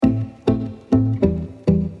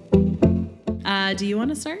Do you want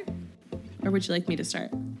to start? Or would you like me to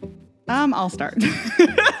start? I'll start.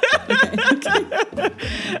 Okay.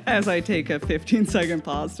 As I take a 15-second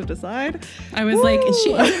pause to decide. I was like, is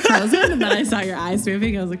she frozen? And then I saw your eyes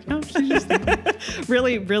moving. I was like, no, she's just thinking.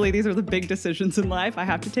 Really, these are the big decisions in life. I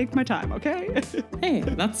have to take my time, okay? Hey,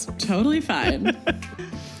 that's totally fine.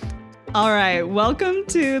 All right, welcome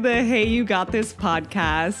to the Hey You Got This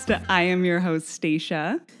podcast. I am your host,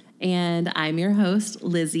 Stacia. And I'm your host,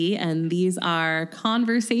 Lizzie, and these are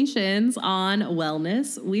conversations on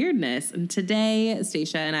wellness weirdness. And today,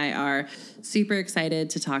 Stacia and I are super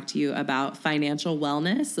excited to talk to you about financial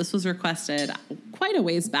wellness. This was requested quite a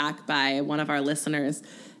ways back by one of our listeners,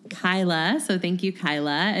 Kyla. So thank you,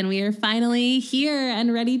 Kyla. And we are finally here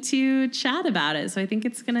and ready to chat about it. So I think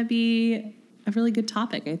it's going to be a really good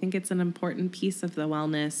topic. I think it's an important piece of the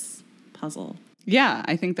wellness puzzle. Yeah,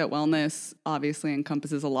 I think that wellness obviously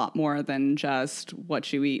encompasses a lot more than just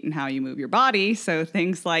what you eat and how you move your body. So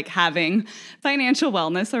things like having financial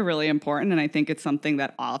wellness are really important. And I think it's something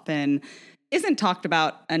that often isn't talked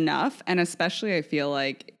about enough. And especially I feel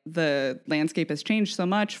like the landscape has changed so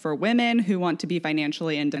much for women who want to be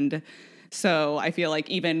financially independent. So I feel like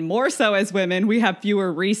even more so as women, we have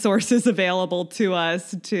fewer resources available to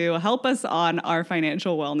us to help us on our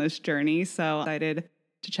financial wellness journey. So excited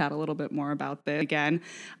to chat a little bit more about this. Again,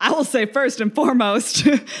 I will say first and foremost,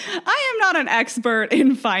 I am not an expert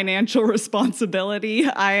in financial responsibility.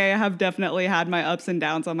 I have definitely had my ups and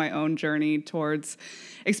downs on my own journey towards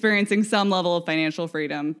experiencing some level of financial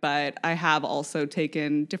freedom, but I have also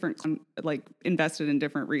taken invested in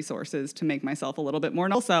different resources to make myself a little bit more.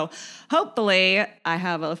 And also, hopefully, I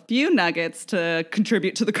have a few nuggets to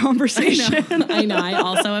contribute to the conversation. I know. I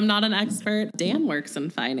also am not an expert. Dan works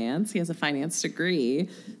in finance. He has a finance degree.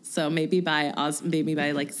 So maybe by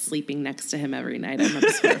like sleeping next to him every night, I'm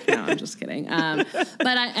obsessed. No, I'm just kidding.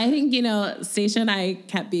 But I think, Stacia and I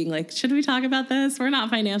kept being like, should we talk about this? We're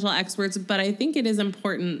not financial experts, but I think it is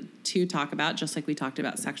important to talk about, just like we talked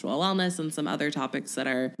about sexual wellness and some other topics that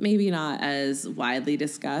are maybe not as widely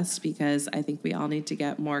discussed, because I think we all need to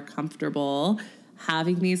get more comfortable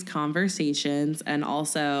having these conversations. And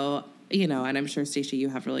also, and I'm sure, Stacia, you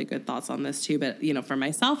have really good thoughts on this too, but, for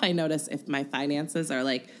myself, I notice if my finances are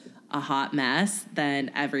like a hot mess, then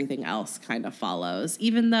everything else kind of follows.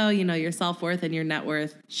 Even though, your self-worth and your net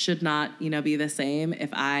worth should not, be the same. If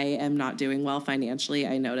I am not doing well financially,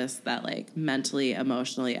 I notice that like mentally,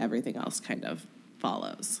 emotionally, everything else kind of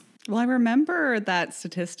follows. Well, I remember that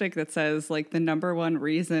statistic that says like the number one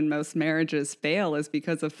reason most marriages fail is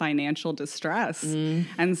because of financial distress.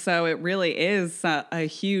 And so it really is a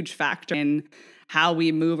huge factor in how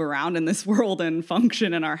we move around in this world and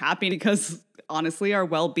function and are happy, because honestly, our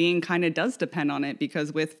well-being kind of does depend on it,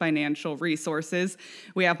 because with financial resources,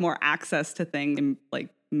 we have more access to things and like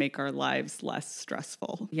make our lives less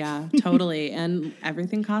stressful. Yeah, totally. And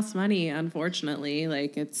everything costs money, unfortunately.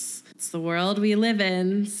 Like it's the world we live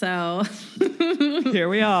in. So here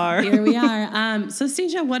we are. So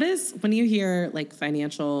Stacia, when you hear like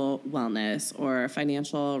financial wellness or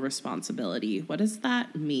financial responsibility, what does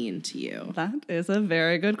that mean to you? That is a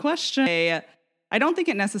very good question. I don't think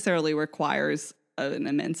it necessarily requires an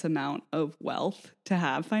immense amount of wealth to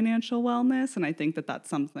have financial wellness. And I think that that's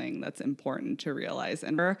something that's important to realize.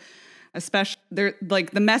 And especially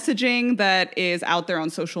like the messaging that is out there on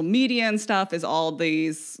social media and stuff is all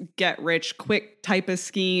these get rich quick type of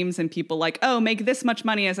schemes, and people like, oh, make this much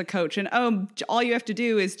money as a coach. And oh, all you have to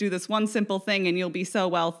do is do this one simple thing and you'll be so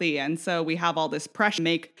wealthy. And so we have all this pressure to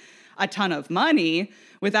make a ton of money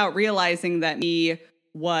without realizing that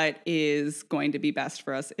what is going to be best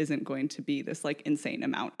for us isn't going to be this like insane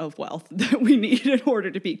amount of wealth that we need in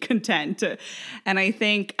order to be content. And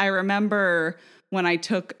I remember when I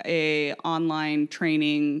took a online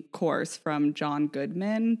training course from John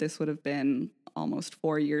Goodman, this would have been almost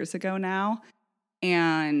 4 years ago now.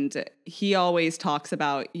 And he always talks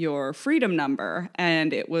about your freedom number.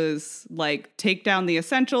 And it was like, take down the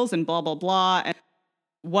essentials and blah, blah, blah. And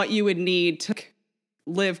what you would need to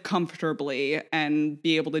live comfortably and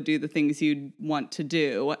be able to do the things you want to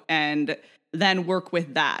do, and then work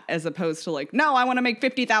with that, as opposed to like, no, I want to make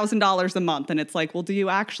 $50,000 a month. And it's like, well, do you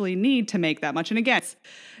actually need to make that much? And again, it's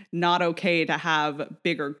not okay to have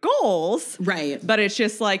bigger goals. Right. But it's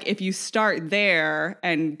just like, if you start there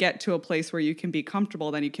and get to a place where you can be comfortable,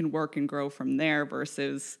 then you can work and grow from there,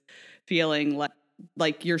 versus feeling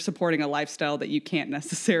like you're supporting a lifestyle that you can't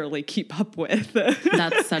necessarily keep up with.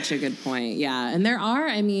 That's such a good point. Yeah. And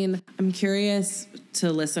I'm curious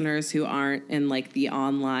to listeners who aren't in like the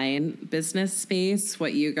online business space,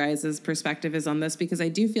 what you guys' perspective is on this, because I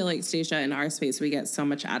do feel like, Stacia, in our space, we get so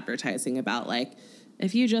much advertising about like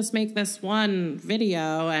if you just make this one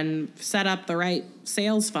video and set up the right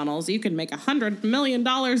sales funnels, you can make $100 million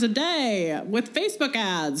a day with Facebook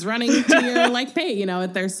ads running to your like pay. You know,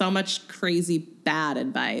 there's so much crazy bad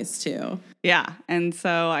advice too. Yeah. And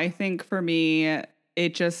so I think for me,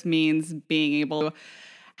 it just means being able to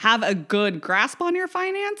have a good grasp on your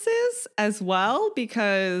finances as well,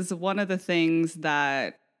 because one of the things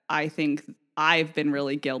that I think I've been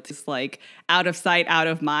really guilty is like out of sight, out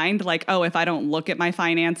of mind. Like, oh, if I don't look at my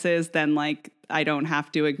finances, then like I don't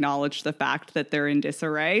have to acknowledge the fact that they're in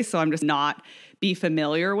disarray. So I'm just not be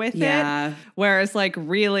familiar with it. Whereas like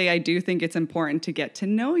really, I do think it's important to get to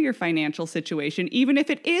know your financial situation, even if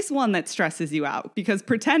it is one that stresses you out, because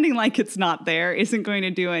pretending like it's not there isn't going to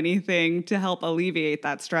do anything to help alleviate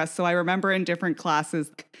that stress. So I remember in different classes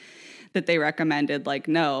that they recommended, like,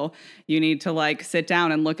 no, you need to like sit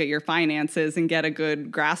down and look at your finances and get a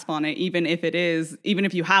good grasp on it, even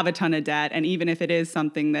if you have a ton of debt, and even if it is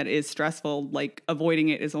something that is stressful, like avoiding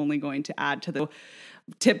it is only going to add to the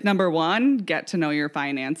tip number 1, get to know your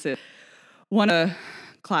finances. One of the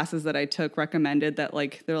classes that I took recommended that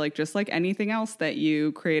like they're like just like anything else that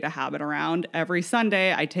you create a habit around. Every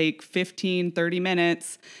Sunday I take 15-30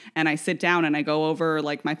 minutes and I sit down and I go over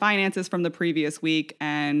like my finances from the previous week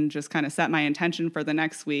and just kind of set my intention for the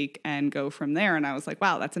next week and go from there. And I was like,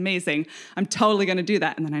 wow, that's amazing. I'm totally going to do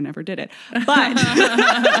that. And then I never did it. But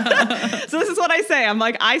so this is what I say. I'm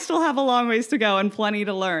like, I still have a long ways to go and plenty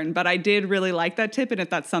to learn, but I did really like that tip. And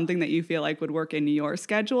if that's something that you feel like would work in your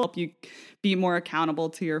schedule, help you be more accountable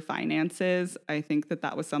to your finances, I think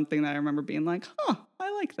that was something that I remember being like,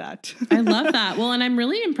 I like that. I love that. Well, and I'm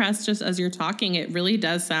really impressed just as you're talking, it really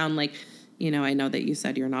does sound like, you know, I know that you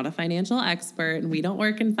said you're not a financial expert and we don't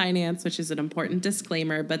work in finance, which is an important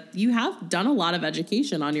disclaimer, but you have done a lot of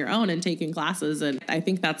education on your own and taking classes. And I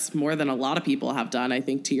think that's more than a lot of people have done. I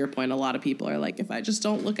think to your point, a lot of people are like, if I just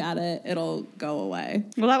don't look at it, it'll go away.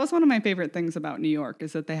 Well, that was one of my favorite things about New York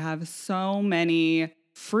is that they have so many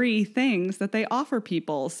free things that they offer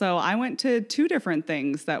people. So I went to 2 different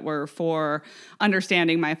things that were for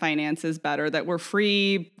understanding my finances better, that were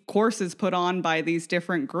free courses put on by these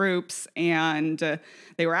different groups, and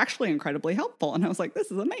they were actually incredibly helpful. And I was like,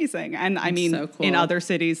 this is amazing. And I mean, so cool. In other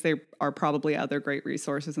cities, there are probably other great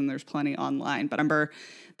resources and there's plenty online, but I remember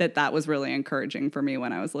that was really encouraging for me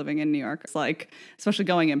when I was living in New York. It's like, especially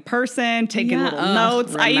going in person, taking little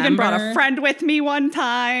notes. I even brought a friend with me one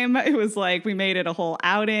time. It was like, we made it a whole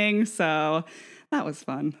outing. So that was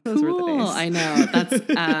fun. Those were the days. I know.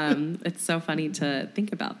 That's it's so funny to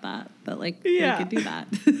think about that like we could do that.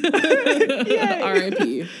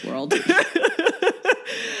 RIP world.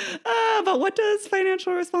 But what does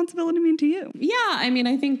financial responsibility mean to you? Yeah, I mean,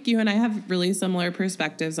 I think you and I have really similar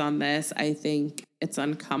perspectives on this. I think it's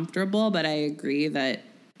uncomfortable, but I agree that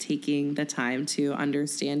taking the time to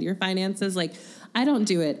understand your finances, like I don't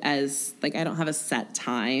do it as like, I don't have a set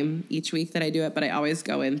time each week that I do it, but I always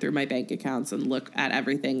go in through my bank accounts and look at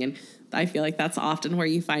everything. And I feel like that's often where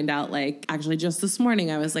you find out, like, actually just this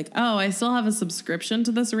morning, I was like, oh, I still have a subscription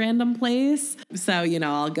to this random place. So, you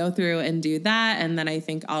know, I'll go through and do that. And then I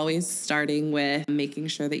think always starting with making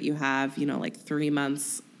sure that you have, you know, like 3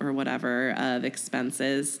 months or whatever of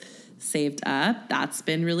expenses saved up. That's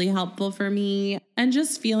been really helpful for me. And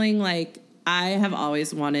just feeling like I have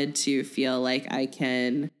always wanted to feel like I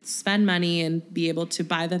can spend money and be able to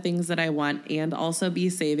buy the things that I want and also be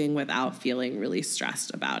saving without feeling really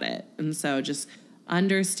stressed about it. And so just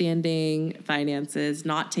understanding finances,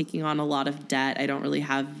 not taking on a lot of debt. I don't really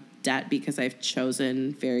have debt because I've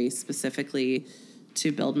chosen very specifically to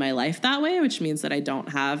build my life that way, which means that I don't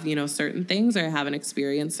have, you know, certain things, or I haven't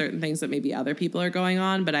experienced certain things that maybe other people are going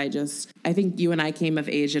on. But I think you and I came of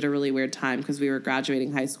age at a really weird time because we were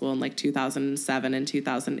graduating high school in like 2007 and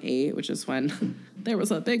 2008, which is when there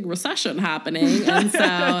was a big recession happening. And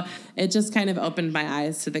so it just kind of opened my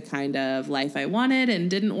eyes to the kind of life I wanted and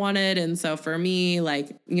didn't want it. And so for me,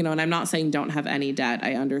 like, you know, and I'm not saying don't have any debt.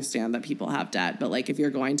 I understand that people have debt, but like if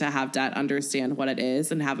you're going to have debt, understand what it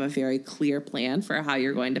is and have a very clear plan for how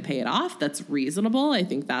you're going to pay it off. That's reasonable. I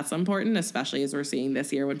think that's important, especially as we're seeing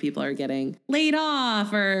this year when people are getting laid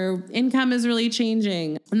off or income is really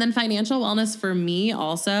changing. And then financial wellness for me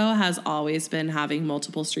also has always been having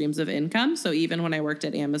multiple streams of income. So even when I worked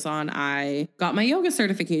at Amazon, I got my yoga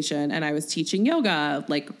certification and I was teaching yoga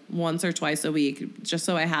like once or twice a week, just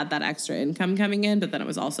so I had that extra income coming in. But then it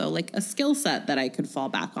was also like a skill set that I could fall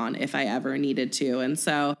back on if I ever needed to. And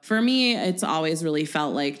so for me, it's always really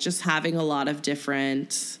felt like just having a lot of different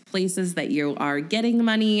places that you are getting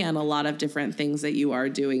money and a lot of different things that you are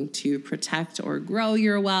doing to protect or grow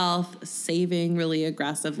your wealth, saving really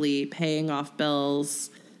aggressively, paying off bills,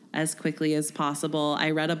 as quickly as possible.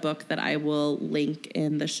 I read a book that I will link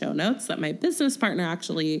in the show notes that my business partner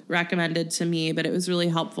actually recommended to me, but it was really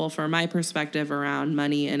helpful for my perspective around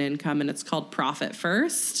money and income. And it's called Profit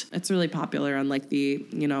First. It's really popular on like the,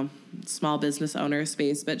 small business owner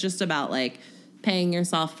space, but just about like paying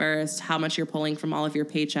yourself first, how much you're pulling from all of your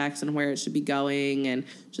paychecks and where it should be going, and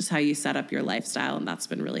just how you set up your lifestyle. And that's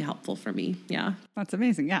been really helpful for me. Yeah. That's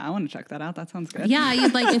amazing. Yeah, I want to check that out. That sounds good. Yeah,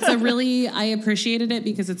 I appreciated it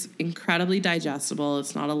because it's incredibly digestible.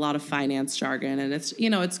 It's not a lot of finance jargon, and it's,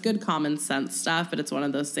 it's good common sense stuff, but it's one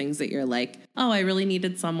of those things that you're like, oh, I really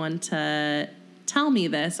needed someone to tell me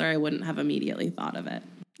this, or I wouldn't have immediately thought of it.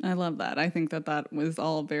 I love that. I think that was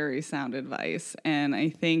all very sound advice. And I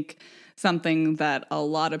think something that a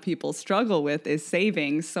lot of people struggle with is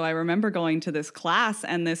savings. So I remember going to this class,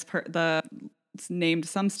 and it's named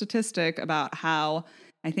some statistic about how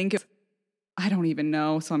I don't even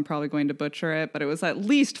know, so I'm probably going to butcher it, but it was at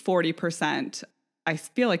least 40%. I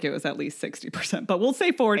feel like it was at least 60%, but we'll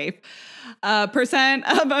say 40%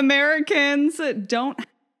 of Americans don't have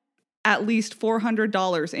at least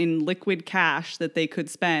 $400 in liquid cash that they could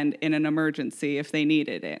spend in an emergency if they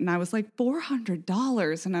needed it. And I was like,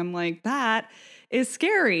 $400? And I'm like, that is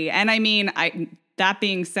scary. And I mean, that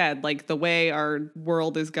being said, like the way our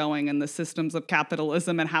world is going and the systems of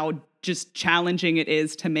capitalism and how just challenging it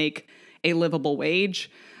is to make a livable wage,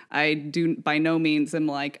 I do by no means am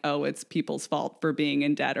like, oh, it's people's fault for being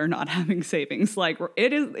in debt or not having savings. Like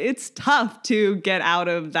it's tough to get out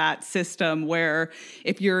of that system where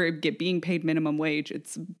if you're being paid minimum wage,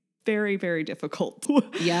 it's very, very difficult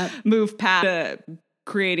to move past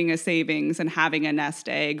creating a savings and having a nest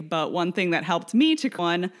egg. But one thing that helped me to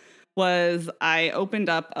one was I opened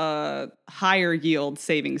up a higher yield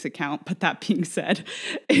savings account. But that being said,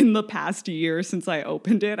 in the past year since I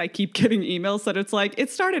opened it, I keep getting emails that it's like, it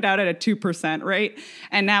started out at a 2% rate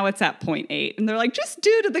and now it's at 0.8. And they're like, just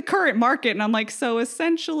due to the current market. And I'm like, so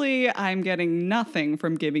essentially I'm getting nothing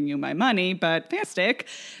from giving you my money, but fantastic.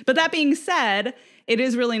 But that being said, it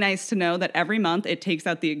is really nice to know that every month it takes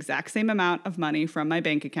out the exact same amount of money from my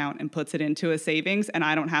bank account and puts it into a savings, and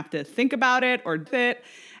I don't have to think about it or do it.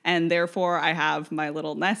 And therefore, I have my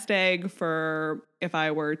little nest egg for if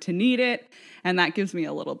I were to need it. And that gives me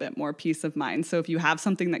a little bit more peace of mind. So if you have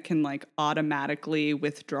something that can like automatically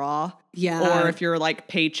withdraw, or if your like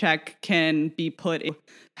paycheck can be put in,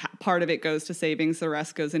 part of it goes to savings, the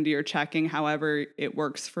rest goes into your checking, however it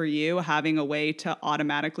works for you, having a way to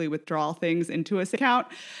automatically withdraw things into a account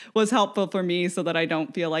was helpful for me so that I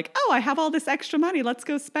don't feel like, oh, I have all this extra money, let's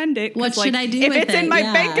go spend it. What should I do if with it? If it's in my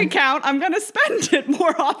bank account, I'm going to spend it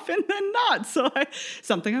more often than not. So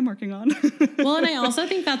something I'm working on. Well, and I also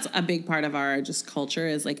think that's a big part of our just culture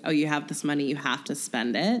is like, oh, you have this money, you have to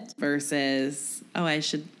spend it, versus, oh, I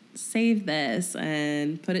should save this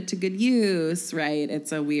and put it to good use, right?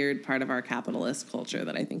 It's a weird part of our capitalist culture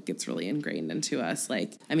that I think gets really ingrained into us.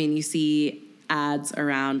 Like, I mean, you see ads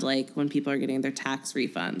around like when people are getting their tax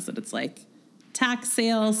refunds that it's like tax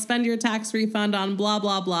sales, spend your tax refund on blah,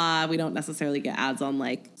 blah, blah. We don't necessarily get ads on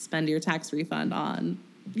like spend your tax refund on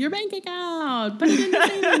your bank account, put it in the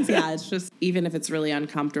savings. Yeah, it's just, even if it's really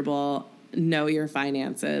uncomfortable, know your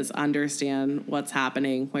finances, understand what's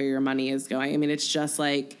happening, where your money is going. I mean, it's just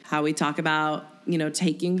like how we talk about,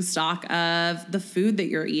 taking stock of the food that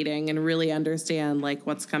you're eating and really understand like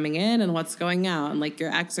what's coming in and what's going out, and like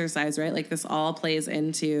your exercise, right? Like this all plays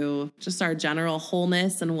into just our general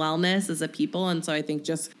wholeness and wellness as a people. And so I think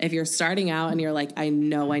just if you're starting out and you're like, I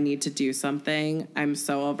know I need to do something, I'm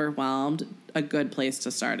so overwhelmed, a good place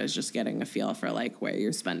to start is just getting a feel for like where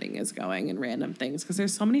your spending is going and random things, because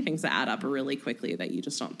there's so many things that add up really quickly that you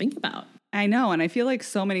just don't think about. I know. And I feel like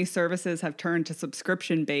so many services have turned to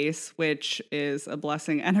subscription base, which is a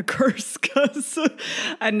blessing and a curse,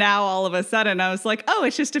 and now all of a sudden I was like, oh,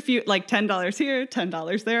 it's just a few, like $10 here,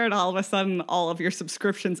 $10 there. And all of a sudden all of your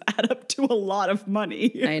subscriptions add up to a lot of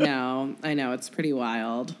money. I know. It's pretty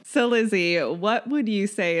wild. So Lizzie, what would you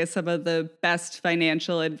say is some of the best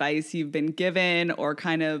financial advice you've been given, or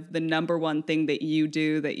kind of the number one thing that you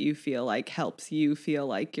do that you feel like helps you feel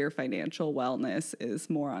like your financial wellness is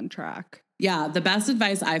more on track? Yeah, the best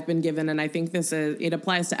advice I've been given, and I think it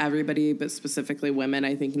applies to everybody, but specifically women,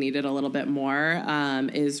 I think need it a little bit more,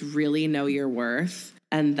 is really know your worth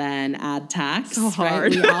and then add tax. So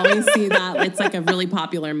hard. Right? We always see that. It's like a really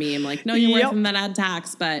popular meme, like know your worth and then add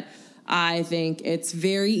tax. But I think it's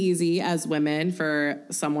very easy as women for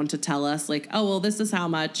someone to tell us like, oh, well, this is how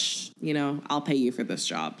much, I'll pay you for this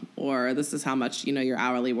job, or this is how much, your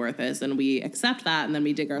hourly worth is. And we accept that, and then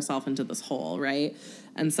we dig ourselves into this hole, right?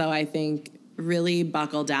 And so I think really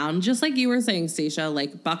buckle down, just like you were saying, Stacia,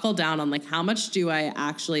 like buckle down on like how much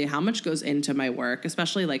goes into my work,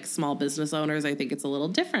 especially like small business owners. I think it's a little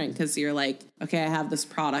different because you're like, okay, I have this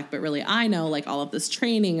product, but really I know like all of this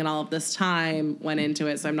training and all of this time went into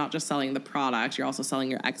it. So I'm not just selling the product, you're also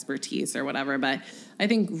selling your expertise or whatever. But I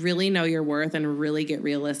think really know your worth and really get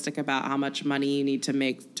realistic about how much money you need to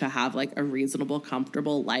make to have like a reasonable,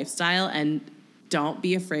 comfortable lifestyle. And don't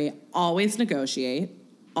be afraid. Always negotiate.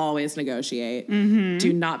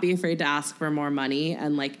 Do not be afraid to ask for more money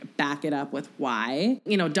and like back it up with why.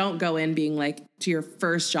 You know, don't go in being like to your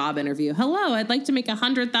first job interview, hello, I'd like to make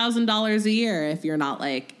 $100,000 a year, if you're not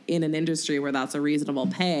like in an industry where that's a reasonable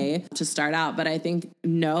pay to start out. But I think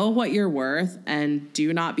know what you're worth and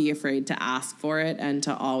do not be afraid to ask for it and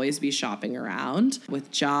to always be shopping around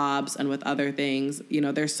with jobs and with other things. You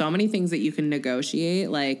know, there's so many things that you can negotiate,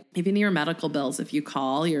 like even your medical bills. If you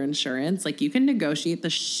call your insurance, like you can negotiate the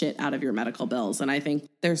shit out of your medical bills. And I think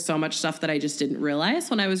there's so much stuff that I just didn't realize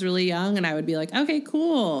when I was really young, and I would be like, okay,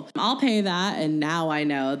 cool, I'll pay that. And now I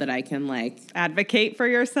know that I can like advocate for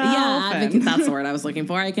yourself. Yeah, advocate, that's the word I was looking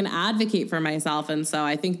for. I can advocate for myself. And so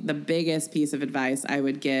I think the biggest piece of advice I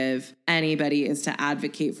would give anybody is to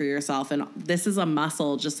advocate for yourself. And this is a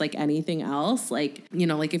muscle, just like anything else. Like, you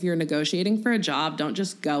know, like if you're negotiating for a job, don't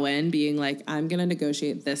just go in being like, I'm going to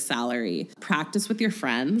negotiate this salary. Practice with your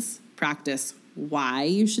friends. Practice why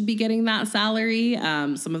you should be getting that salary.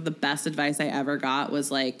 Some of the best advice I ever got was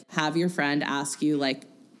like, have your friend ask you like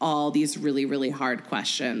all these really, really hard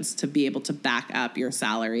questions to be able to back up your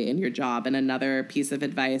salary and your job. And another piece of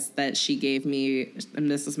advice that she gave me, and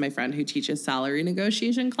this is my friend who teaches salary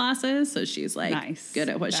negotiation classes, so she's like good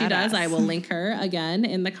at what she does. I will link her again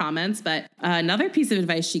in the comments. But another piece of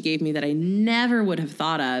advice she gave me that I never would have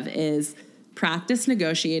thought of is practice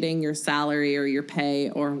negotiating your salary or your pay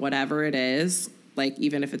or whatever it is, like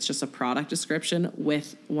even if it's just a product description,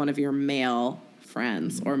 with one of your male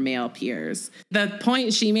friends or male peers. The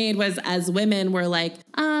point she made was, as women, we're like,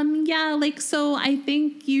 yeah, like, so I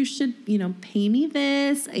think you should, you know, pay me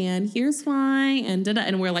this and here's why,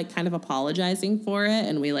 and we're like kind of apologizing for it,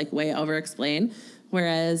 and we like way over explain.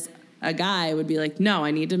 Whereas a guy would be like, no,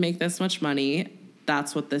 I need to make this much money.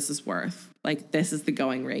 That's what this is worth. Like, this is the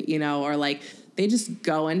going rate, you know, or like they just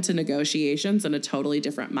go into negotiations in a totally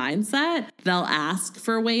different mindset. They'll ask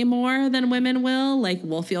for way more than women will. Like,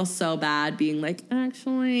 we'll feel so bad being like,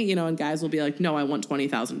 actually, you know, and guys will be like, no, I want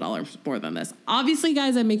 $20,000 more than this. Obviously,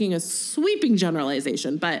 guys, I'm making a sweeping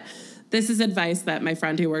generalization, but this is advice that my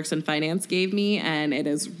friend who works in finance gave me, and it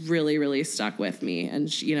has really, really stuck with me. And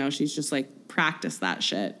she, you know, she's just like, practice that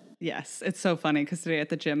shit. Yes, it's so funny because today at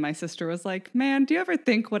the gym, my sister was like, man, do you ever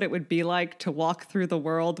think what it would be like to walk through the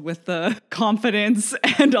world with the confidence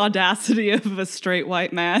and audacity of a straight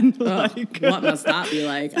white man? Like, what must that be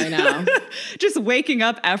like? I know. Just waking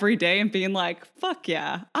up every day and being like, fuck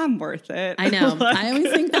yeah, I'm worth it. I know. Like, I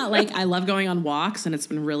always think that, like, I love going on walks and it's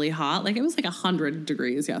been really hot. Like, it was like 100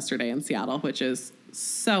 degrees yesterday in Seattle, which is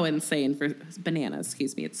so insane for bananas.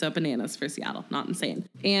 Excuse me. It's so bananas for Seattle, not insane.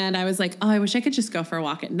 And I was like, oh, I wish I could just go for a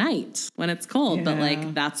walk at night when it's cold. Yeah. But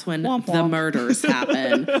like, that's when the murders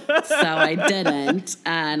happen. So I didn't.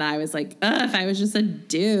 And I was like, if I was just a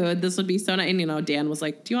dude, this would be so nice. And, you know, Dan was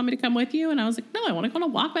like, do you want me to come with you? And I was like, no, I want to go on a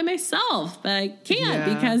walk by myself, but I can't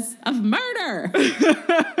because of murder.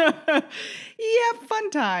 Yeah,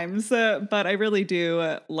 fun times. But I really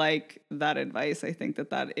do like that advice. I think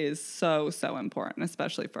that is so, so important,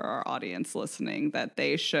 especially for our audience listening, that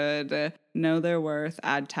they should know their worth,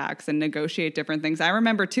 add tax, and negotiate different things. I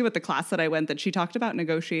remember, too, at the class that I went, that she talked about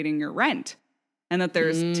negotiating your rent. And that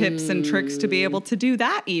there's tips and tricks to be able to do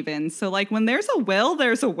that even. So like when there's a will,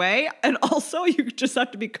 there's a way. And also you just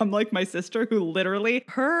have to become like my sister, who literally,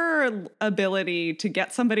 her ability to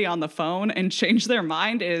get somebody on the phone and change their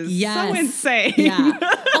mind is so insane. Yeah.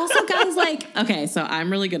 Also, guys, like, okay, so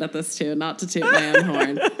I'm really good at this too, not to toot my own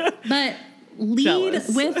horn, but lead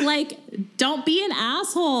with like, don't be an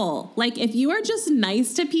asshole. Like, if you are just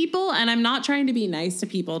nice to people, and I'm not trying to be nice to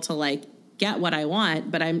people to like get what I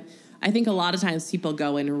want, but I think a lot of times people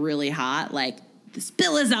go in really hot, like, this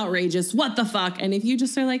bill is outrageous, what the fuck? And if you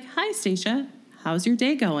just are like, hi, Stacia, how's your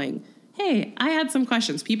day going? Hey, I had some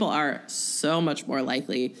questions. People are so much more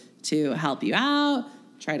likely to help you out,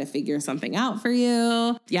 try to figure something out for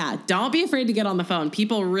you. Yeah, don't be afraid to get on the phone.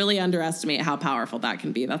 People really underestimate how powerful that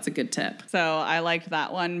can be. That's a good tip. So I liked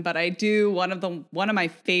that one, but I do one of my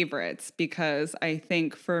favorites, because I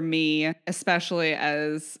think for me, especially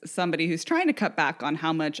as somebody who's trying to cut back on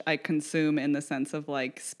how much I consume in the sense of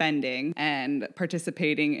like spending and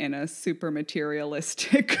participating in a super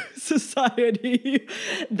materialistic society,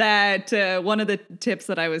 that one of the tips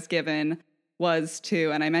that I was given was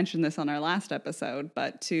to, and I mentioned this on our last episode,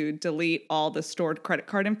 but to delete all the stored credit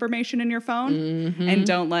card information in your phone and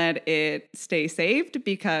don't let it stay saved,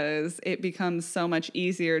 because it becomes so much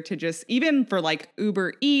easier to just, even for like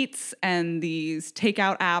Uber Eats and these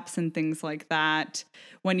takeout apps and things like that,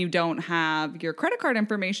 when you don't have your credit card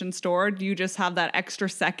information stored, you just have that extra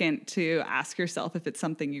second to ask yourself if it's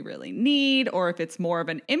something you really need or if it's more of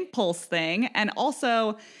an impulse thing. And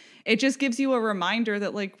also, it just gives you a reminder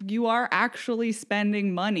that like you are actually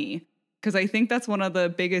spending money. Because I think that's one of the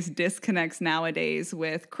biggest disconnects nowadays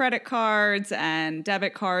with credit cards and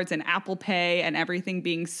debit cards and Apple Pay and everything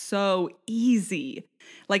being so easy.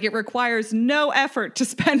 Like, it requires no effort to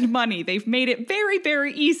spend money. They've made it very,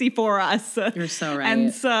 very easy for us. You're so right.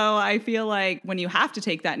 And so I feel like when you have to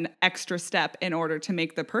take that extra step in order to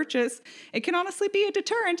make the purchase, it can honestly be a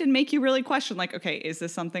deterrent and make you really question, like, okay, is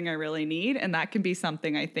this something I really need? And that can be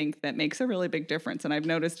something I think that makes a really big difference. And I've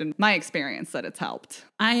noticed in my experience that it's helped.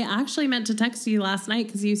 I actually meant to text you last night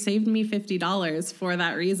because you saved me $50 for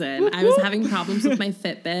that reason. I was having problems with my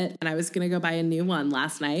Fitbit and I was going to go buy a new one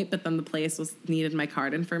last night, but then the place needed my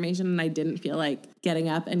card information and I didn't feel like getting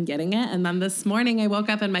up and getting it. And then this morning I woke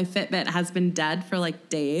up and my Fitbit has been dead for like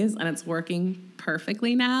days and it's working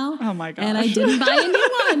perfectly now. Oh my gosh. And I didn't buy a new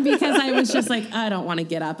one because I was just like, I don't want to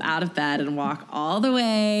get up out of bed and walk all the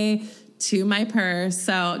way to my purse.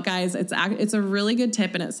 So guys, it's a really good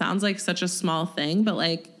tip and it sounds like such a small thing, but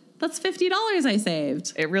like, that's $50 I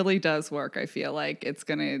saved. It really does work. I feel like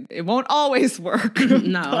it won't always work.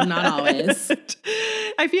 No, not always.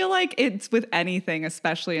 I feel like it's with anything,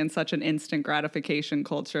 especially in such an instant gratification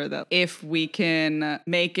culture, that if we can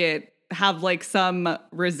make it have like some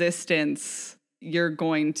resistance, you're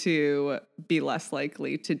going to be less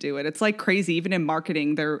likely to do it. It's like crazy. Even in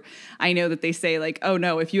marketing, I know that they say like, oh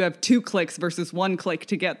no, if you have 2 clicks versus 1 click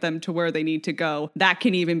to get them to where they need to go, that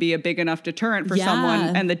can even be a big enough deterrent for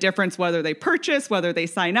someone. And the difference, whether they purchase, whether they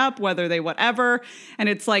sign up, whether they whatever. And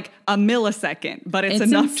it's like a millisecond, but it's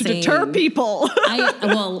enough to deter people.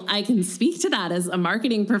 I can speak to that as a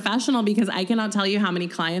marketing professional because I cannot tell you how many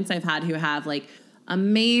clients I've had who have like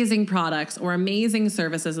amazing products or amazing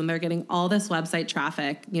services and they're getting all this website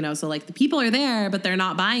traffic, so like the people are there, but they're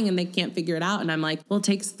not buying and they can't figure it out. And I'm like, well, it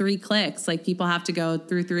takes 3 clicks. Like people have to go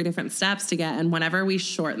through 3 different steps to get. And whenever we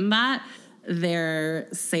shorten that, their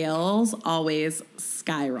sales always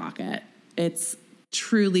skyrocket. It's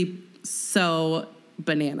truly so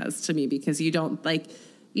bananas to me because you don't like,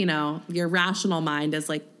 your rational mind is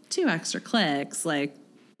like 2 extra clicks, like,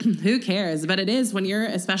 who cares? But it is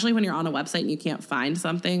especially when you're on a website and you can't find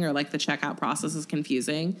something or like the checkout process is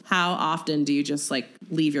confusing. How often do you just like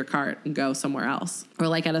leave your cart and go somewhere else? Or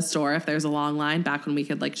like at a store, if there's a long line back when we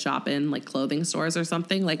could like shop in like clothing stores or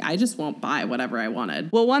something, like I just won't buy whatever I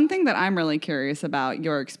wanted. Well, one thing that I'm really curious about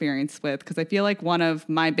your experience with, because I feel like one of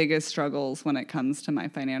my biggest struggles when it comes to my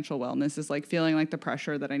financial wellness is like feeling like the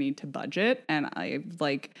pressure that I need to budget. And I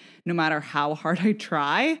like, no matter how hard I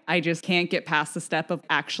try, I just can't get past the step of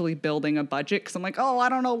actually building a budget because I'm like, oh, I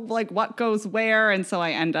don't know like what goes where. And so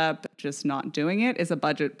I end up just not doing it. Is a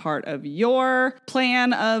budget part of your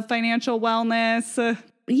plan of financial wellness?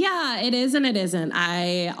 Yeah, it is and it isn't.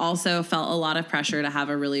 I also felt a lot of pressure to have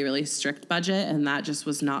a really, really strict budget. And that just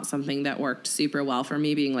was not something that worked super well for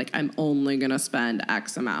me, being like, I'm only going to spend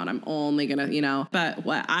X amount. I'm only going to, But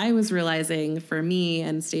what I was realizing for me,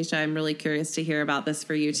 and Stacia, I'm really curious to hear about this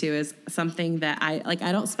for you too, is something that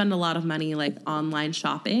I don't spend a lot of money like online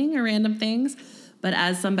shopping or random things. But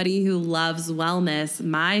as somebody who loves wellness,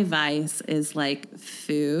 my vice is like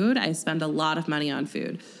food. I spend a lot of money on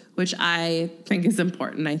food, which I think is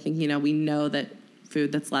important. I think, we know that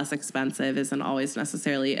food that's less expensive isn't always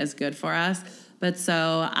necessarily as good for us. But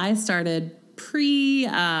so I started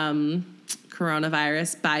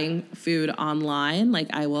pre-coronavirus buying food online.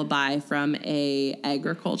 Like I will buy from a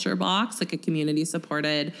agriculture box, like a community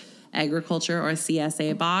supported agriculture or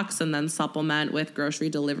CSA box, and then supplement with grocery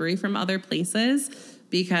delivery from other places.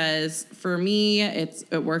 Because for me, it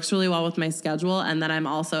works really well with my schedule. And then I'm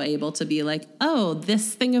also able to be like, oh,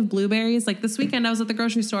 this thing of blueberries, like this weekend I was at the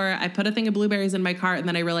grocery store, I put a thing of blueberries in my cart and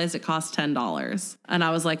then I realized it cost $10. And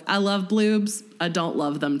I was like, I love bloobs. I don't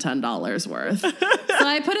love them $10 worth. So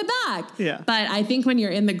I put it back. Yeah. But I think when you're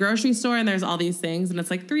in the grocery store and there's all these things and it's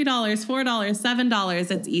like $3, $4,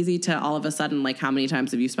 $7, it's easy to all of a sudden, like how many times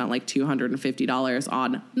have you spent like $250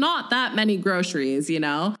 on not that many groceries,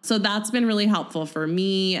 So that's been really helpful for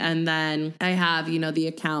me. And then I have, the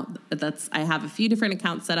account I have a few different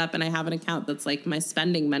accounts set up and I have an account that's like my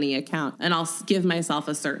spending money account. And I'll give myself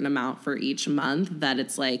a certain amount for each month that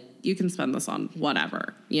it's like you can spend this on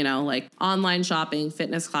whatever, like online shopping,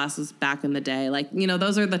 fitness classes back in the day. Like,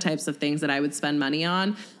 those are the types of things that I would spend money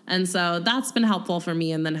on. And so that's been helpful for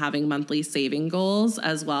me. And then having monthly saving goals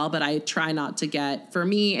as well. But I try not to for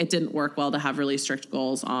me, it didn't work well to have really strict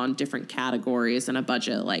goals on different categories and a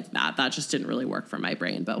budget like that. That just didn't really work for my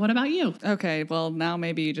brain. But what about you? Okay, well, now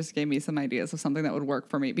maybe you just gave me some ideas of something that would work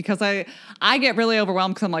for me, because I get really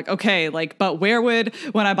overwhelmed because I'm like, okay, like, but when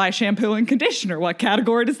I buy shampoo and conditioner, what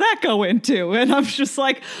category does that go into? And I'm just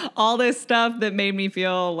like, all this stuff that made me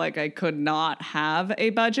feel like I could not have a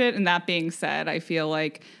budget. And that being said, I feel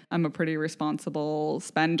like I'm a pretty responsible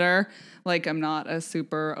spender. Like, I'm not a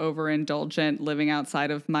super overindulgent, living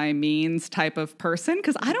outside of my means type of person.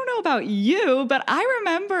 Because I don't know about you, but I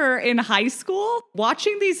remember in high school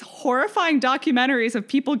watching these horrifying documentaries of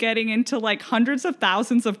people getting into like hundreds of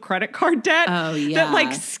thousands of credit card debt. Oh, yeah. That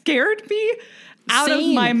like scared me out of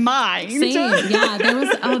my mind. Same. Yeah,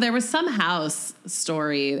 there was some house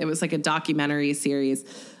story. It was like a documentary series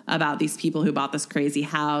about these people who bought this crazy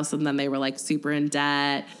house, and then they were like super in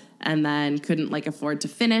debt and then couldn't like afford to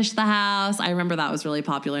finish the house. I remember that was really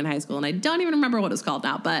popular in high school, and I don't even remember what it's called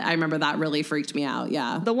now, but I remember that really freaked me out.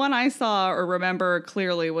 Yeah. The one I saw or remember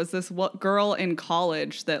clearly was this girl in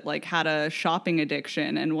college that like had a shopping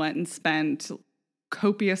addiction and went and spent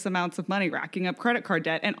copious amounts of money racking up credit card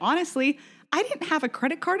debt. And honestly, I didn't have a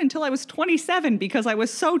credit card until I was 27 because I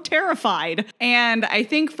was so terrified. And I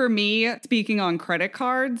think for me, speaking on credit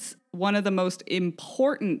cards, one of the most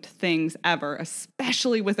important things ever,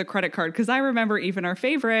 especially with a credit card, because I remember even our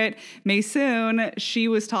favorite, Maysoon, she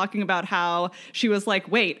was talking about how she was like,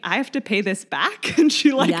 wait, I have to pay this back? And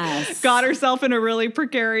she got herself in a really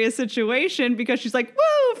precarious situation because she's like,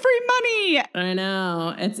 woo, free money. I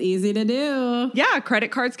know. It's easy to do. Yeah,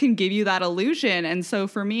 credit cards can give you that illusion. And so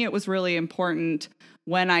for me, it was really important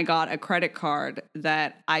when I got a credit card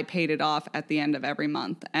that I paid it off at the end of every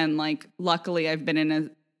month. And like, luckily I've been in a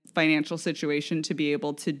financial situation to be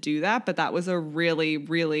able to do that. But that was a really,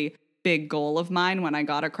 really big goal of mine when I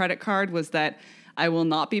got a credit card, was that I will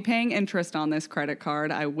not be paying interest on this credit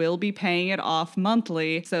card. I will be paying it off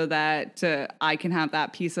monthly so that I can have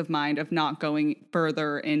that peace of mind of not going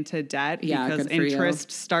further into debt, because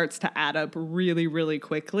interest starts to add up really, really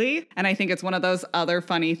quickly. And I think it's one of those other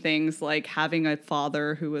funny things, like having a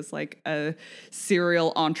father who was like a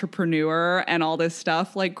serial entrepreneur and all this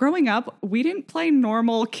stuff. Like growing up, we didn't play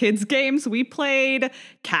normal kids games. We played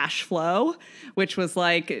Cash Flow, which was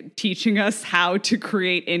like teaching us how to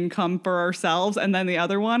create income for ourselves. And then the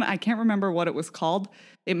other one, I can't remember what it was called.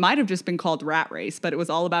 It might have just been called Rat Race, but it was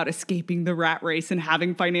all about escaping the rat race and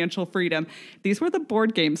having financial freedom. These were the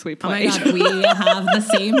board games we played. Oh my God, we have the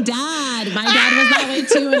same dad. My dad was that way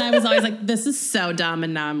too. And I was always like, this is so dumb.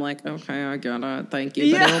 And now I'm like, okay, I get it. Thank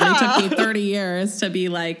you. But it only took me 30 years to be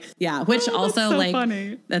like, yeah, which also so like,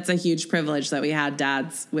 funny. That's a huge privilege that we had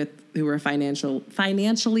dads who were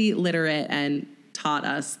financially literate and taught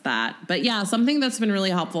us that. But yeah, something that's been really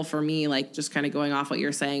helpful for me, like just kind of going off what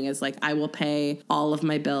you're saying, is like I will pay all of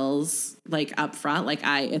my bills like up front. Like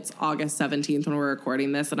it's August 17th when we're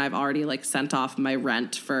recording this, and I've already like sent off my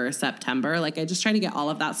rent for September. Like I just try to get all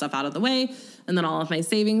of that stuff out of the way, and then all of my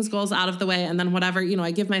savings goals out of the way, and then whatever,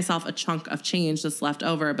 I give myself a chunk of change that's left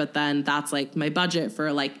over, but then that's like my budget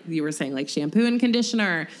for, like you were saying, like shampoo and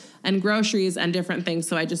conditioner and groceries and different things.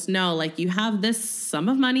 So I just know, like, you have this sum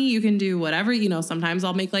of money, you can do whatever, sometimes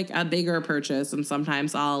I'll make like a bigger purchase and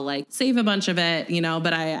sometimes I'll like save a bunch of it,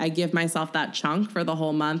 but I give myself that chunk for the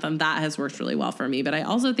whole month, and that has worked really well for me. But I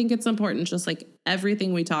also think it's important, just like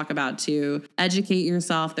everything we talk about, to educate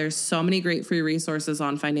yourself. There's so many great free resources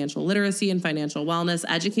on financial literacy and financial wellness.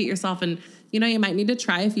 Educate yourself, and you might need to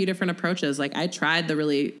try a few different approaches. Like I tried the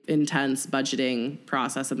really intense budgeting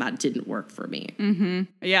process, and that didn't work for me. Mm-hmm.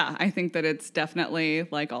 Yeah, I think that it's definitely,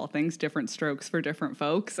 like all things, different strokes for different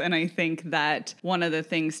folks. And I think that one of the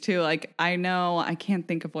things too, like I can't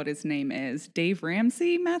think of what his name is, Dave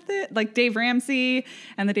Ramsey method, like Dave Ramsey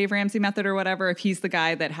and the Dave Ramsey method or whatever. If he's the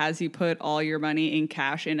guy that has you put all your money in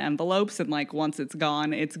cash in envelopes, and like once it's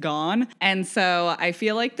gone, it's gone. And so I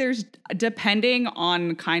feel like there's, depending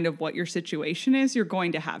on kind of what your situation is, you're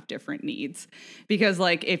going to have different needs. Because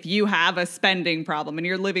like if you have a spending problem and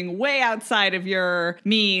you're living way outside of your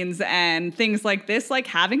means and things like this, like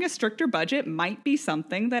having a stricter budget might be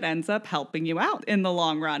something that ends up helping you out in the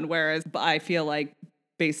long run. Whereas I feel like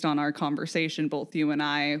based on our conversation, both you and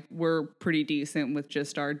I were pretty decent with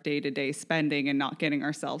just our day-to-day spending and not getting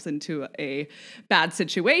ourselves into a bad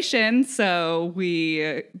situation. So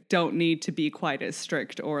we don't need to be quite as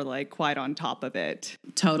strict or like quite on top of it.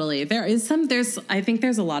 Totally. I think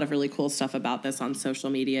there's a lot of really cool stuff about this on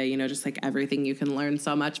social media, you know, just like everything you can learn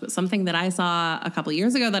so much. But something that I saw a couple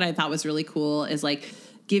years ago that I thought was really cool is like,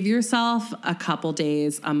 give yourself a couple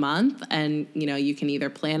days a month and, you know, you can either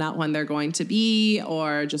plan out when they're going to be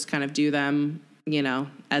or just kind of do them, you know,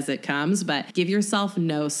 as it comes, but give yourself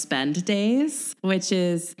no spend days, which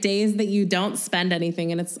is days that you don't spend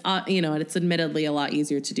anything. And it's, you know, and it's admittedly a lot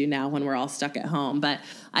easier to do now when we're all stuck at home, but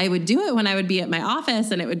I would do it when I would be at my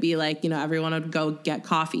office and it would be like, you know, everyone would go get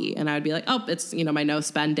coffee and I would be like, oh, it's, you know, my no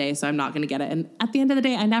spend day. So I'm not going to get it. And at the end of the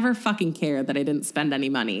day, I never fucking cared that I didn't spend any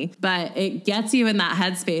money, but it gets you in that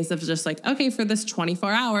headspace of just like, okay, for this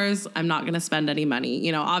 24 hours, I'm not going to spend any money,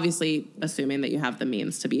 you know, obviously assuming that you have the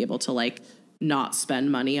means to be able to like not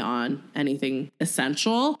spend money on anything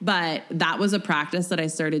essential. But that was a practice that I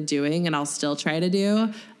started doing and I'll still try to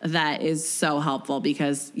do that is so helpful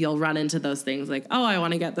because you'll run into those things like, oh, I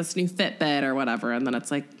want to get this new Fitbit or whatever. And then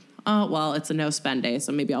it's like, oh, well, it's a no spend day.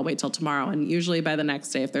 So maybe I'll wait till tomorrow. And usually by the next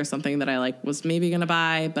day, if there's something that I like was maybe going to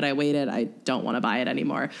buy, but I waited, I don't want to buy it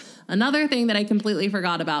anymore. Another thing that I completely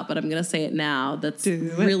forgot about, but I'm going to say it now, that's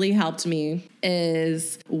really helped me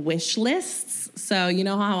is wish lists. So you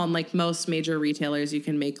know how on like most major retailers, you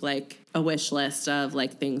can make like a wish list of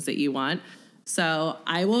like things that you want. So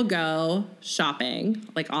I will go shopping,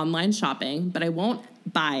 like online shopping, but I won't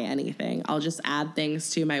buy anything. I'll just add things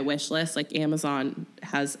to my wish list. Like Amazon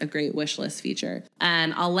has a great wish list feature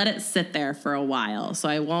and I'll let it sit there for a while. So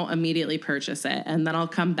I won't immediately purchase it. And then I'll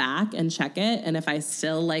come back and check it. And if I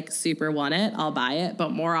still like super want it, I'll buy it. But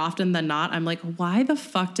more often than not, I'm like, why the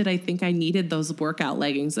fuck did I think I needed those workout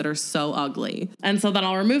leggings that are so ugly? And so then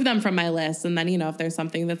I'll remove them from my list. And then, you know, if there's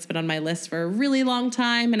something that's been on my list for a really long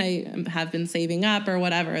time and I have been saving up or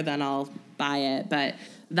whatever, then I'll buy it. But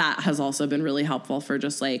that has also been really helpful for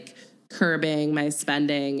just like curbing my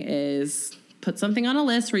spending is put something on a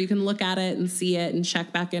list where you can look at it and see it and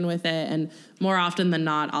check back in with it. And more often than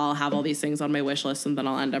not, I'll have all these things on my wish list and then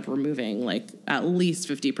I'll end up removing like at least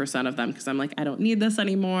 50% of them because I'm like, I don't need this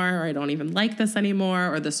anymore, or I don't even like this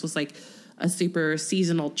anymore, or this was like a super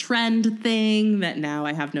seasonal trend thing that now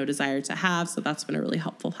I have no desire to have. So that's been a really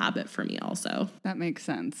helpful habit for me also. That makes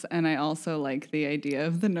sense. And I also like the idea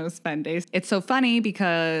of the no spend days. It's so funny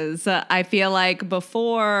because I feel like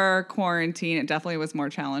before quarantine, it definitely was more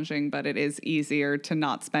challenging, but it is easier to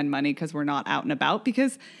not spend money because we're not out and about.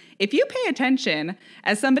 Because if you pay attention,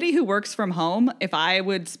 as somebody who works from home, if I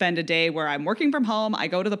would spend a day where I'm working from home, I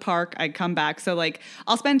go to the park, I come back. So like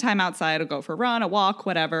I'll spend time outside, I'll go for a run, a walk,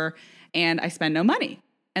 whatever. And I spend no money.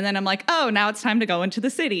 And then I'm like, oh, now it's time to go into the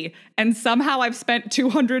city. And somehow I've spent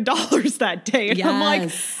 $200 that day. And I'm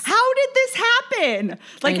like, how did this happen?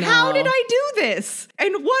 Like, how did I do this?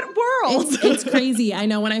 In what world? It's crazy. I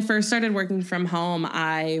know when I first started working from home,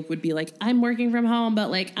 I would be like, I'm working from home,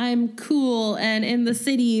 but like I'm cool and in the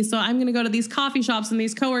city. So I'm going to go to these coffee shops and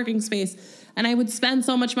these co-working space. And I would spend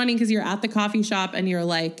so much money because you're at the coffee shop and you're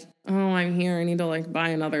like, oh, I'm here. I need to like buy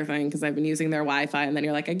another thing because I've been using their Wi-Fi. And then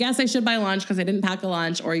you're like, I guess I should buy lunch because I didn't pack a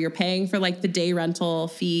lunch. Or you're paying for like the day rental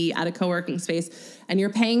fee at a co-working space and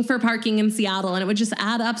you're paying for parking in Seattle. And it would just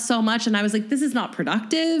add up so much. And I was like, this is not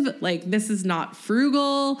productive. Like, this is not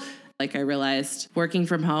frugal. Like I realized working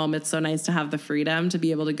from home, it's so nice to have the freedom to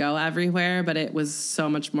be able to go everywhere. But it was so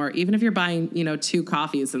much more, even if you're buying, you know, 2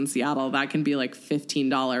 coffees in Seattle, that can be like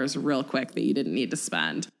 $15 real quick that you didn't need to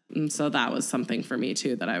spend. And so that was something for me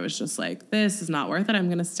too, that I was just like, this is not worth it. I'm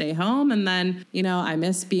going to stay home. And then, you know, I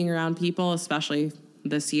miss being around people, especially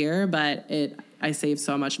this year, but I save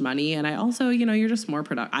so much money. And I also, you know, you're just more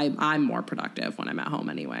productive. I'm more productive when I'm at home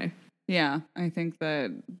anyway. Yeah. I think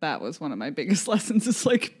that was one of my biggest lessons is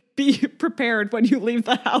like, be prepared when you leave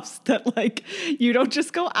the house that like you don't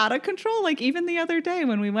just go out of control. Like even the other day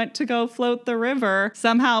when we went to go float the river,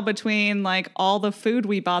 somehow between like all the food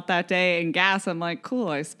we bought that day and gas, I'm like, cool,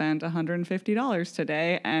 I spent $150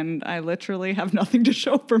 today and I literally have nothing to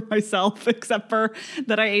show for myself except for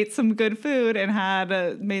that I ate some good food and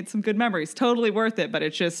had made some good memories. Totally worth it, but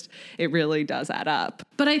it really does add up.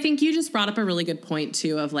 But I think you just brought up a really good point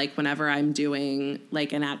too of like whenever I'm doing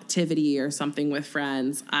like an activity or something with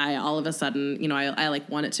friends, I all of a sudden, you know, I like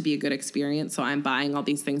want it to be a good experience. So I'm buying all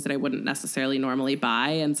these things that I wouldn't necessarily normally buy.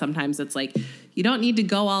 And sometimes it's like, you don't need to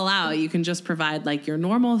go all out. You can just provide like your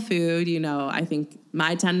normal food. You know, I think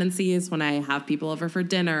my tendency is when I have people over for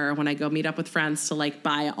dinner or when I go meet up with friends to like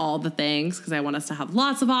buy all the things because I want us to have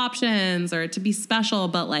lots of options or to be special.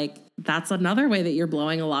 But like that's another way that you're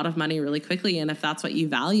blowing a lot of money really quickly. And if that's what you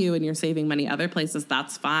value and you're saving money other places,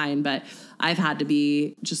 that's fine. But I've had to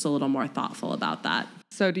be just a little more thoughtful about that.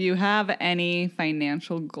 So do you have any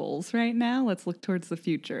financial goals right now? Let's look towards the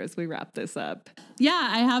future as we wrap this up. Yeah,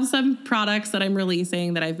 I have some products that I'm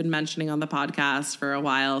releasing that I've been mentioning on the podcast for a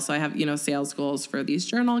while. So I have, sales goals for these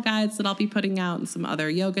journal guides that I'll be putting out and some other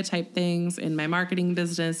yoga type things in my marketing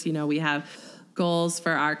business. We have goals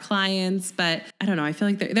for our clients, but I don't know. I feel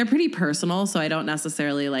like they're pretty personal, so I don't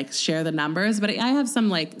necessarily like share the numbers, but I have some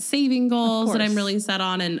like saving goals that I'm really set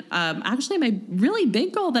on. And actually my really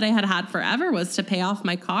big goal that I had forever was to pay off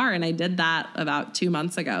my car. And I did that about 2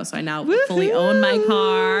 months ago. So I now fully own my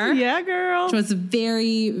car. Yeah, girl. Which was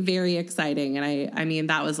very, very exciting. And I mean,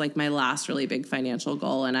 that was like my last really big financial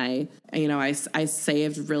goal. And I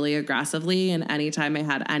saved really aggressively. And anytime I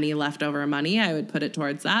had any leftover money, I would put it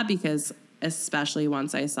towards that, because especially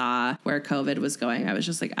once I saw where COVID was going, I was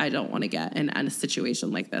just like, I don't want to get in a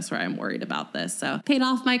situation like this where I'm worried about this. So paid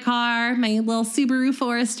off my car, my little Subaru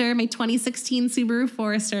Forester, my 2016 Subaru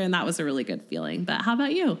Forester, and that was a really good feeling. But how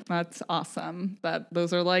about you? That's awesome.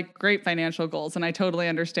 Those are like great financial goals. And I totally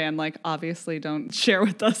understand, like, obviously don't share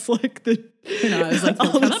with us like the I was like,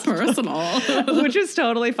 that's kind of personal. Which is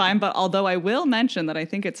totally fine. But although I will mention that I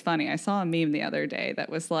think it's funny. I saw a meme the other day that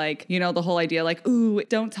was like, the whole idea like, ooh,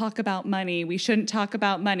 don't talk about money. We shouldn't talk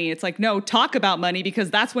about money. It's like, no, talk about money, because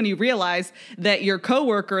that's when you realize that your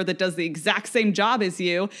coworker that does the exact same job as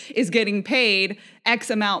you is getting paid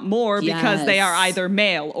X amount more because they are either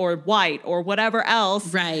male or white or whatever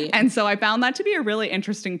else. Right. And so I found that to be a really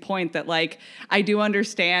interesting point, that like, I do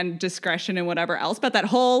understand discretion and whatever else, but that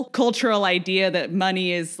whole cultural idea that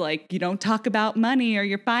money is like, you don't talk about money or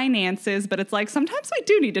your finances, but it's like, sometimes we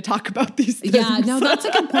do need to talk about these things. Yeah, no, that's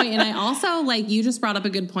a good point. And I also like, you just brought up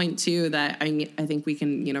a good point too, that I think we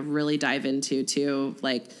can, really dive into too,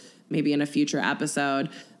 like maybe in a future episode.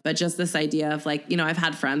 But just this idea of like, I've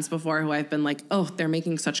had friends before who I've been like, oh, they're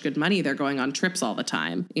making such good money. They're going on trips all the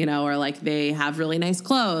time, or like they have really nice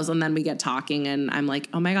clothes. And then we get talking and I'm like,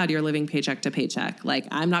 oh my God, you're living paycheck to paycheck. Like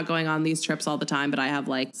I'm not going on these trips all the time, but I have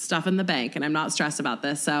like stuff in the bank and I'm not stressed about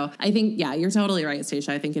this. So I think, yeah, you're totally right,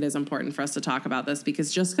 Stacia. I think it is important for us to talk about this,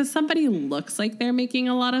 because just because somebody looks like they're making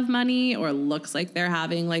a lot of money or looks like they're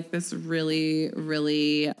having like this really,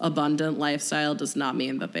 really abundant lifestyle does not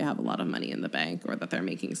mean that they have a lot of money in the bank or that they're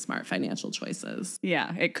making smart financial choices.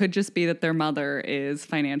 Yeah, it could just be that their mother is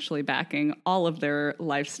financially backing all of their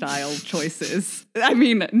lifestyle choices. I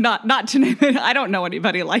mean, not to name it. I don't know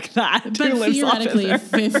anybody like that. But theoretically,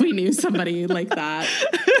 if we knew somebody like that,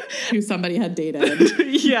 who somebody had dated.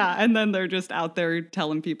 Yeah, and then they're just out there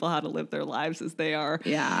telling people how to live their lives as they are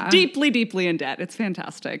deeply, deeply in debt. It's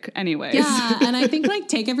fantastic. Anyways. Yeah, and I think like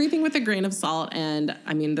take everything with a grain of salt. And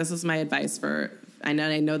I mean, this is my advice I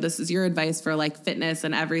know this is your advice for like fitness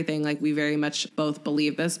and everything. Like we very much both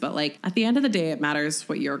believe this, but like at the end of the day, it matters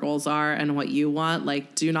what your goals are and what you want.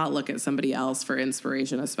 Like do not look at somebody else for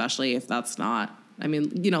inspiration, especially if that's not,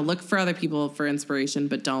 look for other people for inspiration,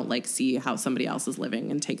 but don't like see how somebody else is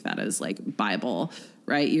living and take that as like Bible,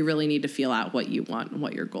 right? You really need to feel out what you want and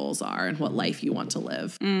what your goals are and what life you want to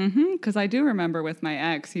live. Mm-hmm. Because I do remember with my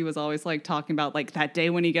ex, he was always like talking about like that day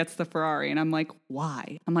when he gets the Ferrari. And I'm like,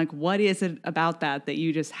 why? I'm like, what is it about that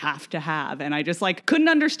you just have to have? And I just like couldn't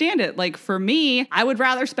understand it. Like for me, I would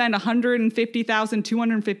rather spend $150,000,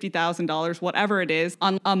 $250,000, whatever it is,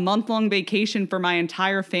 on a month-long vacation for my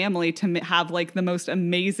entire family to have like the most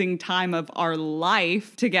amazing time of our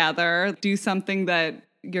life together, do something that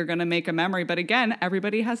you're going to make a memory. But again,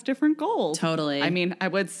 everybody has different goals. Totally. I mean, I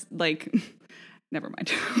would like, never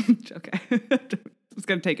mind. Okay. I was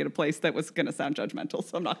going to take it a place that was going to sound judgmental,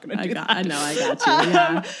 so I'm not going to do that. I know, I got you.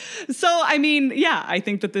 Yeah. So, I mean, yeah, I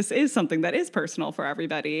think that this is something that is personal for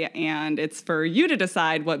everybody, and it's for you to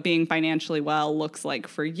decide what being financially well looks like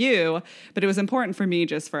for you. But it was important for me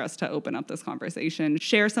just for us to open up this conversation,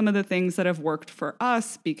 share some of the things that have worked for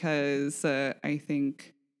us, because I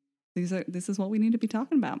think this is what we need to be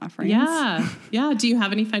talking about, my friends. Yeah. Yeah. Do you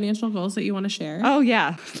have any financial goals that you want to share? Oh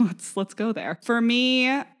yeah. Let's go there. For me,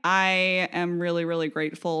 I am really, really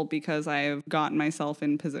grateful because I've gotten myself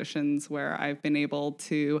in positions where I've been able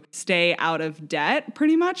to stay out of debt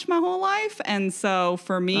pretty much my whole life. And so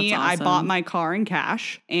for me, I bought my car in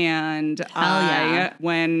cash. And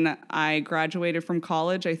when I graduated from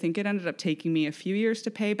college, I think it ended up taking me a few years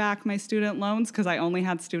to pay back my student loans because I only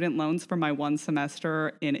had student loans for my one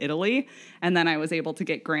semester in Italy. Italy. And then I was able to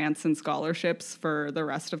get grants and scholarships for the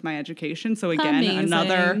rest of my education. So again, Amazing.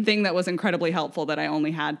 another thing that was incredibly helpful, that I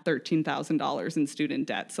only had $13,000 in student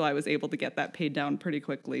debt. So I was able to get that paid down pretty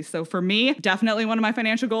quickly. So for me, definitely one of my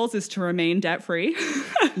financial goals is to remain debt-free.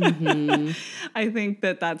 Mm-hmm. I think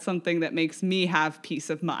that that's something that makes me have peace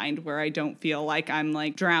of mind, where I don't feel like I'm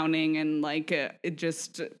like drowning, and like it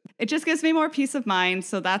just gives me more peace of mind.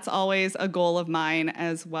 So that's always a goal of mine,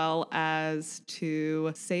 as well as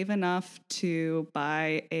to save enough to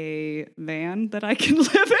buy a van that I can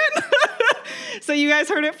live in. So you guys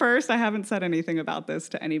heard it first. I haven't said anything about this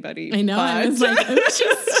to anybody. I know. I was like,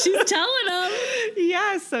 oh, she's telling them.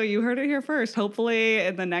 Yeah, so you heard it here first. Hopefully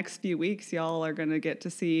in the next few weeks, y'all are going to get to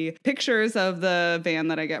see pictures of the van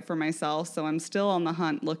that I get for myself. So I'm still on the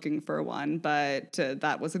hunt looking for one, but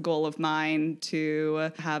that was a goal of mine,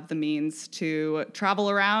 to have the means to travel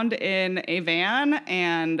around in a van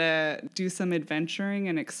and do some adventuring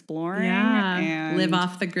and exploring. Yeah, and live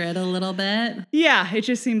off the grid a little bit. Yeah, it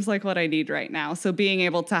just seems like what I need right now. So being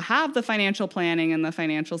able to have the financial planning and the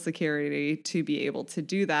financial security to be able to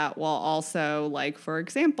do that, while also, like, for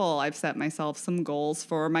example, I've set myself some goals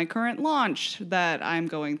for my current launch that I'm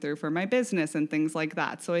going through for my business and things like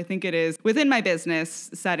that. So I think it is within my business,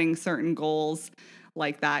 setting certain goals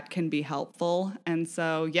like that can be helpful. And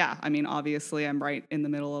so, yeah, I mean, obviously I'm right in the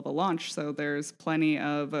middle of a launch, so there's plenty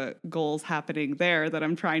of goals happening there that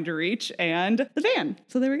I'm trying to reach, and the van.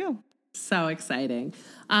 So there we go. So exciting.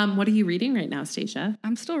 What are you reading right now, Stacia?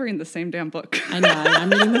 I'm still reading the same damn book. I know. I'm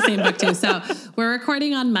reading the same book too. So we're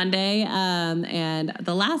recording on Monday, and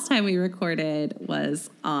the last time we recorded was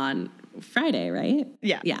on Friday, right?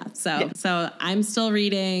 Yeah. Yeah. So I'm still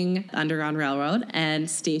reading Underground Railroad, and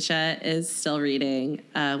Stacia is still reading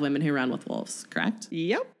Women Who Run with Wolves, correct?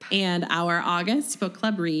 Yep. And our August book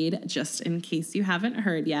club read, just in case you haven't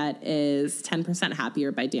heard yet, is 10%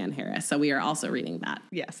 Happier by Dan Harris. So we are also reading that.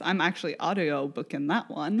 Yes, I'm actually audio booking that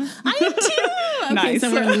one. I am too. Okay, Nice.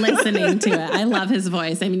 So we're listening to it. I love his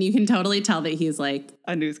voice. I mean, you can totally tell that he's like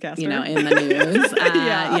a newscaster, in the news.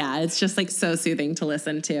 Yeah, it's just like so soothing to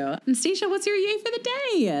listen to. And Stacia, what's your yay for the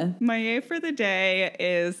day? My yay for the day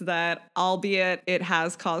is that, albeit it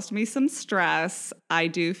has caused me some stress, I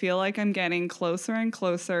do feel like I'm getting closer and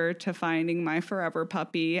closer to finding my forever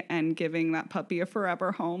puppy and giving that puppy a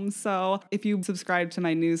forever home. So if you subscribe to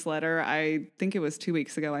my newsletter, I think it was 2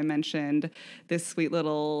 weeks ago, I mentioned this sweet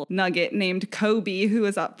little nugget named Kobe, who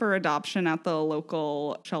is up for adoption at the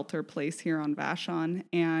local shelter place here on Vashon.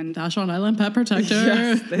 And Vashon Island Pet Protector.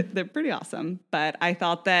 Yes, they're pretty awesome. But I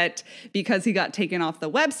thought that because he got taken off the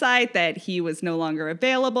website, that he was no longer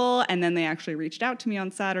available. And then they actually reached out to me on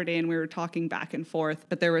Saturday, and we were talking back and forth.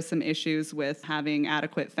 But there was some issues with having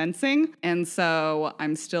adequate fencing. And so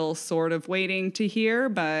I'm still sort of waiting to hear,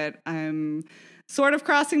 but I'm sort of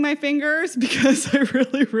crossing my fingers because I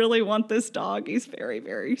really, really want this dog. He's very,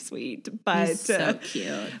 very sweet. But he's so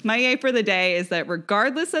cute. My yay for the day is that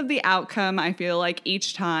regardless of the outcome, I feel like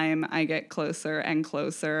each time I get closer and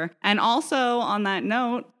closer. And also on that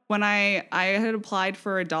note, when I had applied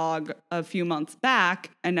for a dog a few months back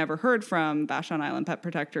and never heard from Vashon Island Pet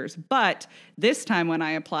Protectors. But this time when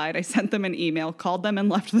I applied, I sent them an email, called them and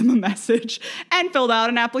left them a message, and filled out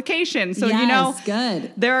an application. So,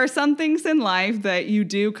 good. There are some things in life that you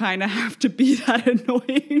do kind of have to be that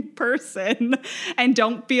annoying person and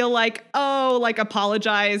don't feel like,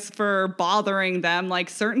 apologize for bothering them. Like,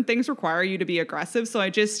 certain things require you to be aggressive. So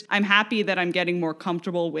I'm happy that I'm getting more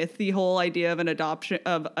comfortable with the whole idea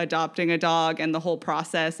of adopting a dog and the whole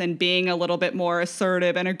process, and being a little bit more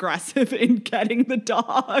assertive and aggressive in getting the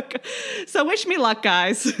dog. So wish me luck,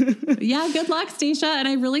 guys. Yeah, good luck, Stacia. And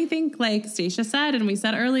I really think, like Stacia said, and we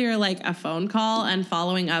said earlier, like a phone call and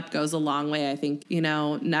following up goes a long way. I think,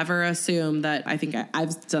 never assume that. I think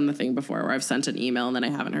I've done the thing before where I've sent an email and then I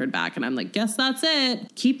haven't heard back and I'm like, guess that's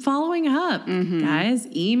it. Keep following up, guys.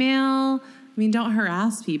 Email. I mean, don't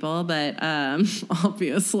harass people, but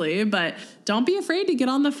obviously, but don't be afraid to get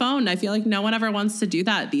on the phone. I feel like no one ever wants to do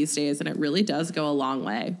that these days, and it really does go a long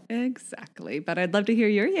way. Exactly. But I'd love to hear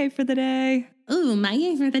your yay for the day. Ooh, my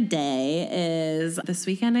yay for the day is this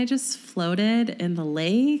weekend I just floated in the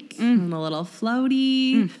lake on a little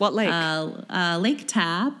floaty. What lake? Lake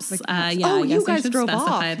Taps. You guys drove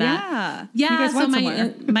off. That. Yeah. Yeah. You guys so went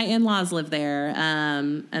somewhere. my in-laws live there,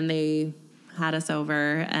 and they had us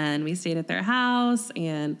over and we stayed at their house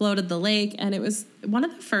and floated the lake. And it was one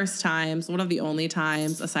of the first times, one of the only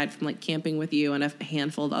times aside from like camping with you and a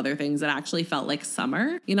handful of other things that actually felt like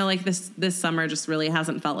summer. You know, like this summer just really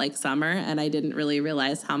hasn't felt like summer. And I didn't really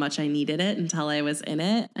realize how much I needed it until I was in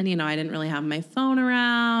it. And, you know, I didn't really have my phone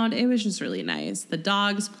around. It was just really nice. The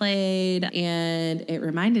dogs played, and it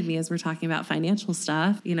reminded me, as we're talking about financial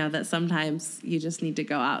stuff, you know, that sometimes you just need to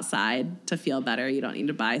go outside to feel better. You don't need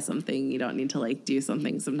to buy something. You don't need to like do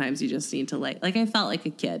something. Sometimes you just need to like I felt like a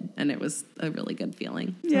kid, and it was a really good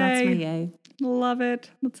feeling. So that's my yay. Love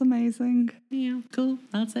it. That's amazing. Yeah, cool.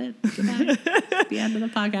 That's it. Goodbye. The end of the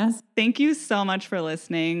podcast. Thank you so much for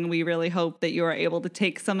listening. We really hope that you are able to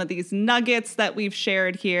take some of these nuggets that we've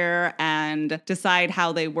shared here and decide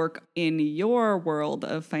how they work in your world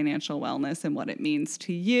of financial wellness and what it means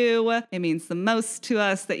to you. It means the most to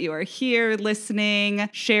us that you are here listening,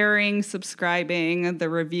 sharing, subscribing. The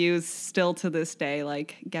reviews still to this day,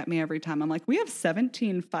 like, get me every time. I'm like, we have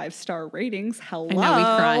 17 5-star ratings. Hello. I know, we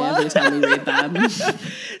cry every time we read them.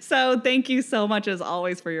 So thank you so much, as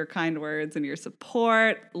always, for your kind words and your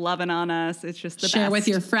support, loving on us. It's just the best. Share with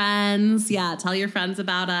your friends. Yeah, tell your friends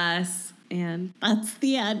about us. And that's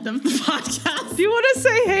the end of the podcast. Do you want to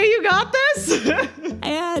say, hey, you got this?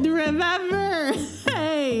 And remember,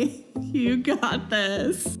 hey, you got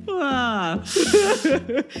this.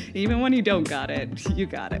 Even when you don't got it, you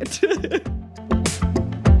got it.